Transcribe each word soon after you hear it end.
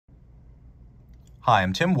Hi,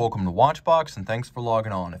 I'm Tim. Welcome to Watchbox, and thanks for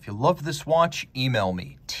logging on. If you love this watch, email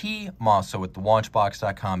me,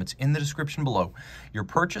 tmosso@thewatchbox.com. It's in the description below. Your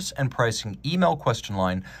purchase and pricing email question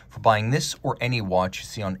line for buying this or any watch you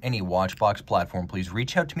see on any Watchbox platform. Please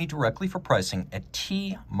reach out to me directly for pricing at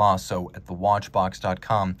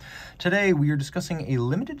tmosso@thewatchbox.com. Today, we are discussing a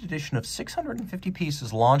limited edition of 650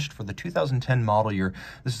 pieces launched for the 2010 model year.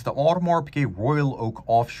 This is the Audemars Piguet Royal Oak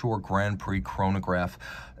Offshore Grand Prix Chronograph.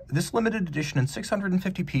 This limited edition in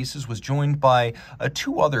 650 pieces was joined by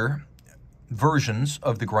two other versions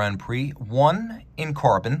of the Grand Prix, one in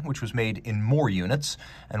carbon, which was made in more units,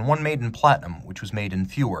 and one made in platinum, which was made in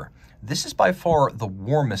fewer. This is by far the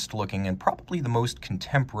warmest looking and probably the most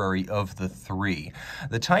contemporary of the three.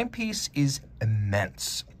 The timepiece is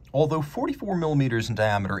immense. Although 44 millimeters in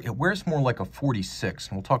diameter, it wears more like a 46,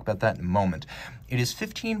 and we'll talk about that in a moment. It is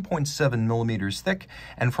 15.7 millimeters thick,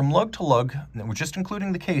 and from lug to lug, and we're just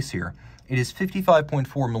including the case here, it is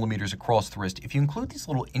 55.4 millimeters across the wrist. If you include these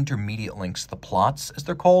little intermediate links, the plots as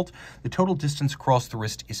they're called, the total distance across the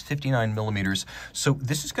wrist is 59 millimeters. So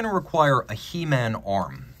this is going to require a He-Man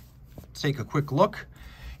arm. Let's take a quick look.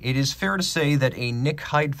 It is fair to say that a Nick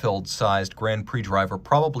Heidfeld-sized Grand Prix driver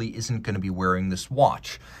probably isn't going to be wearing this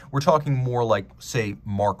watch. We're talking more like, say,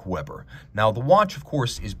 Mark Webber. Now, the watch, of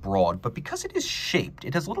course, is broad, but because it is shaped,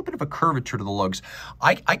 it has a little bit of a curvature to the lugs.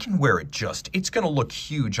 I can wear it just. It's going to look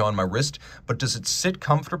huge on my wrist, but does it sit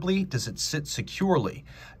comfortably? Does it sit securely?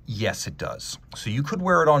 Yes, it does. So you could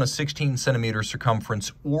wear it on a 16-centimeter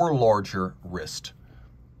circumference or larger wrist.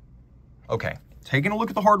 Okay, taking a look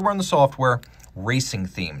at the hardware and the software. Racing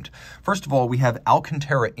themed. First of all, we have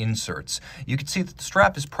Alcantara inserts. You can see that the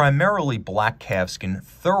strap is primarily black calfskin,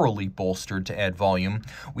 thoroughly bolstered to add volume.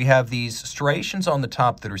 We have these striations on the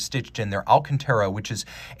top that are stitched in. They're Alcantara, which is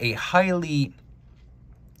a highly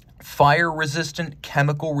fire-resistant,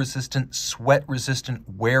 chemical-resistant, sweat-resistant,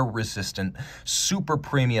 wear-resistant, super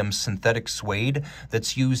premium synthetic suede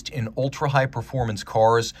that's used in ultra-high-performance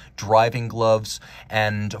cars, driving gloves,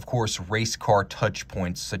 and, of course, race car touch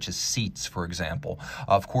points, such as seats, for example.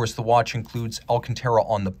 Of course, the watch includes Alcantara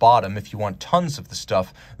on the bottom. If you want tons of the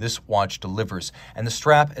stuff, this watch delivers. And the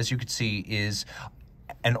strap, as you can see, is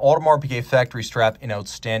an Audemars Piguet factory strap in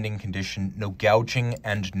outstanding condition, no gouging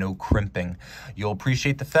and no crimping. You'll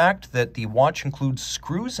appreciate the fact that the watch includes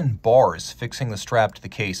screws and bars fixing the strap to the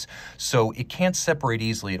case, so it can't separate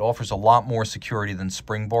easily. It offers a lot more security than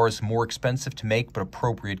spring bars, more expensive to make, but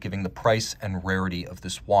appropriate given the price and rarity of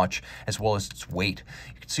this watch, as well as its weight.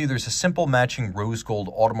 You can see there's a simple matching rose gold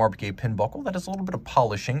Audemars Piguet pin buckle that has a little bit of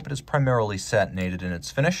polishing, but is primarily satinated in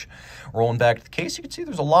its finish. Rolling back to the case, you can see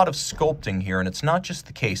there's a lot of sculpting here, and it's not just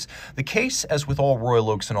the case. The case, as with all Royal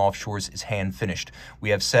Oaks and Offshores, is hand-finished. We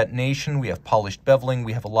have satination, we have polished beveling,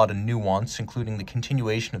 we have a lot of nuance, including the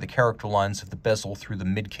continuation of the character lines of the bezel through the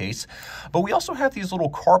mid-case. But we also have these little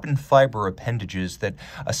carbon fiber appendages that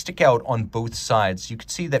stick out on both sides. You can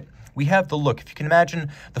see that we have the look. If you can imagine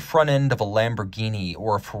the front end of a Lamborghini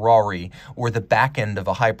or a Ferrari, or the back end of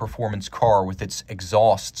a high-performance car with its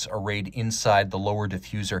exhausts arrayed inside the lower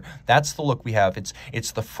diffuser, that's the look we have. It's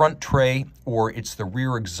the front tray or it's the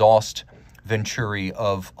rear exhaust venturi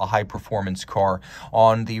of a high-performance car.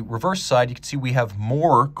 On the reverse side, you can see we have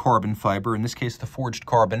more carbon fiber. In this case, the forged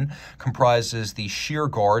carbon comprises the shear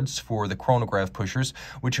guards for the chronograph pushers,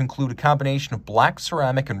 which include a combination of black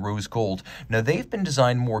ceramic and rose gold. Now, they've been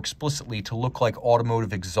designed more explicitly to look like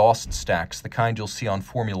automotive exhaust stacks, the kind you'll see on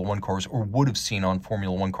Formula One cars, or would have seen on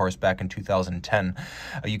Formula One cars back in 2010.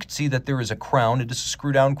 You can see that there is a crown. It is a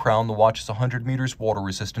screw-down crown. The watch is 100 meters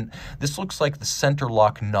water-resistant. This looks like the center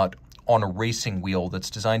lock nut on a racing wheel that's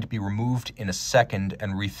designed to be removed in a second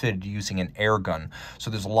and refitted using an air gun. So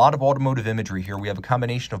there's a lot of automotive imagery here. We have a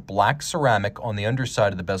combination of black ceramic on the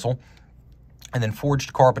underside of the bezel, and then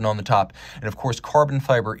forged carbon on the top. And of course, carbon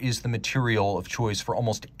fiber is the material of choice for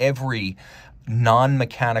almost every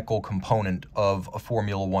non-mechanical component of a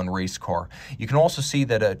Formula One race car. You can also see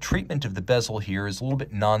that a treatment of the bezel here is a little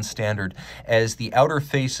bit non-standard, as the outer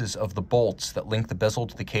faces of the bolts that link the bezel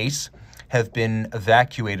to the case have been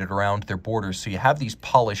evacuated around their borders. So you have these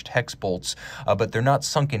polished hex bolts, but they're not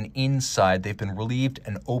sunken inside. They've been relieved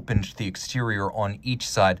and opened to the exterior on each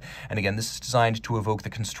side. And again, this is designed to evoke the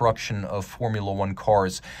construction of Formula One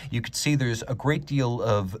cars. You can see there's a great deal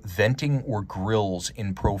of venting or grills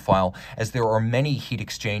in profile, as there are many heat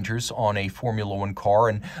exchangers on a Formula One car.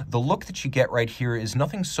 And the look that you get right here is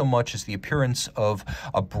nothing so much as the appearance of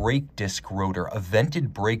a brake disc rotor, a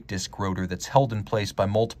vented brake disc rotor that's held in place by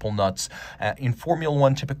multiple nuts In Formula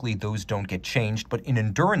One, typically those don't get changed, but in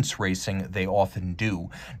endurance racing, they often do.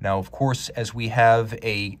 Now, of course, as we have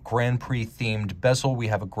a Grand Prix-themed bezel, we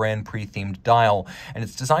have a Grand Prix-themed dial, and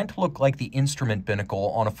it's designed to look like the instrument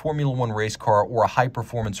binnacle on a Formula One race car or a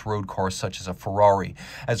high-performance road car such as a Ferrari.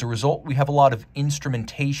 As a result, we have a lot of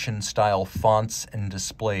instrumentation-style fonts and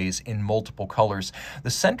displays in multiple colors.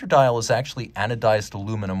 The center dial is actually anodized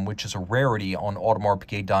aluminum, which is a rarity on Audemars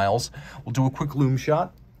Piguet dials. We'll do a quick lume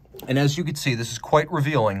shot, and as you can see, this is quite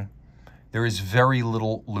revealing. There is very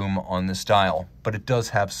little lume on this dial, but it does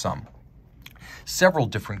have some. Several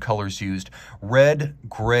different colors used: red,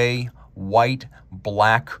 gray, white,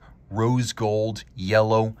 black, rose gold,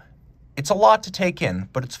 yellow. It's a lot to take in,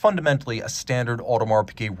 but it's fundamentally a standard Audemars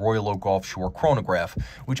Piguet Royal Oak Offshore chronograph,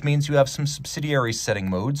 which means you have some subsidiary setting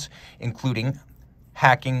modes, including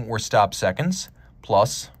hacking or stop seconds,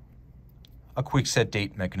 plus a quick set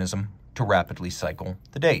date mechanism to rapidly cycle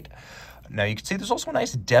the date. Now you can see there's also a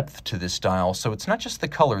nice depth to this dial, so it's not just the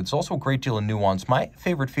color, there's also a great deal of nuance. My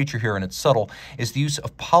favorite feature here, and it's subtle, is the use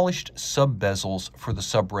of polished sub-bezels for the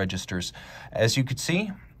sub-registers. As you can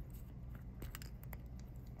see,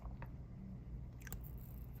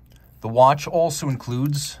 the watch also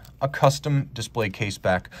includes a custom display case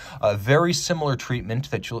back. A very similar treatment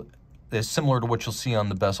that is similar to what you'll see on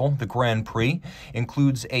the bezel. The Grand Prix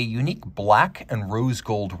includes a unique black and rose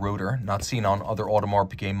gold rotor, not seen on other Audemars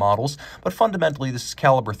Piguet models, but fundamentally this is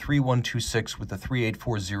caliber 3126 with the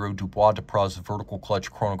 3840 Dubois de Praz vertical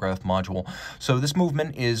clutch chronograph module. So this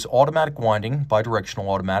movement is automatic winding, bidirectional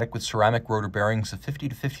automatic with ceramic rotor bearings, a 50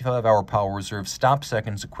 to 55 hour power reserve, stop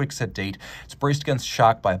seconds, a quick set date. It's braced against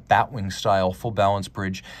shock by a batwing style full balance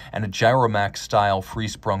bridge and a Gyromax style free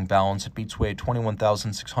sprung balance. It beats weight at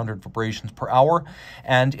 21,600 vibrations per hour,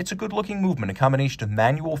 and it's a good looking movement, a combination of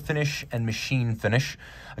manual finish and machine finish.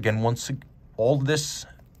 Again, once all this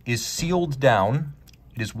is sealed down,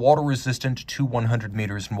 it is water resistant to 100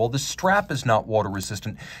 meters, and while this strap is not water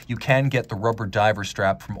resistant, you can get the rubber diver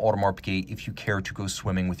strap from Audemars Piguet if you care to go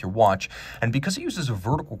swimming with your watch. And because it uses a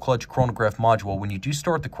vertical clutch chronograph module, when you do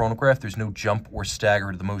start the chronograph, there's no jump or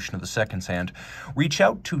stagger to the motion of the seconds hand. Reach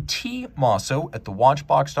out to Team Mosso at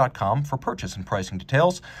thewatchbox.com for purchase and pricing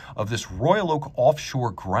details of this Royal Oak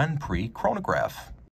Offshore Grand Prix chronograph.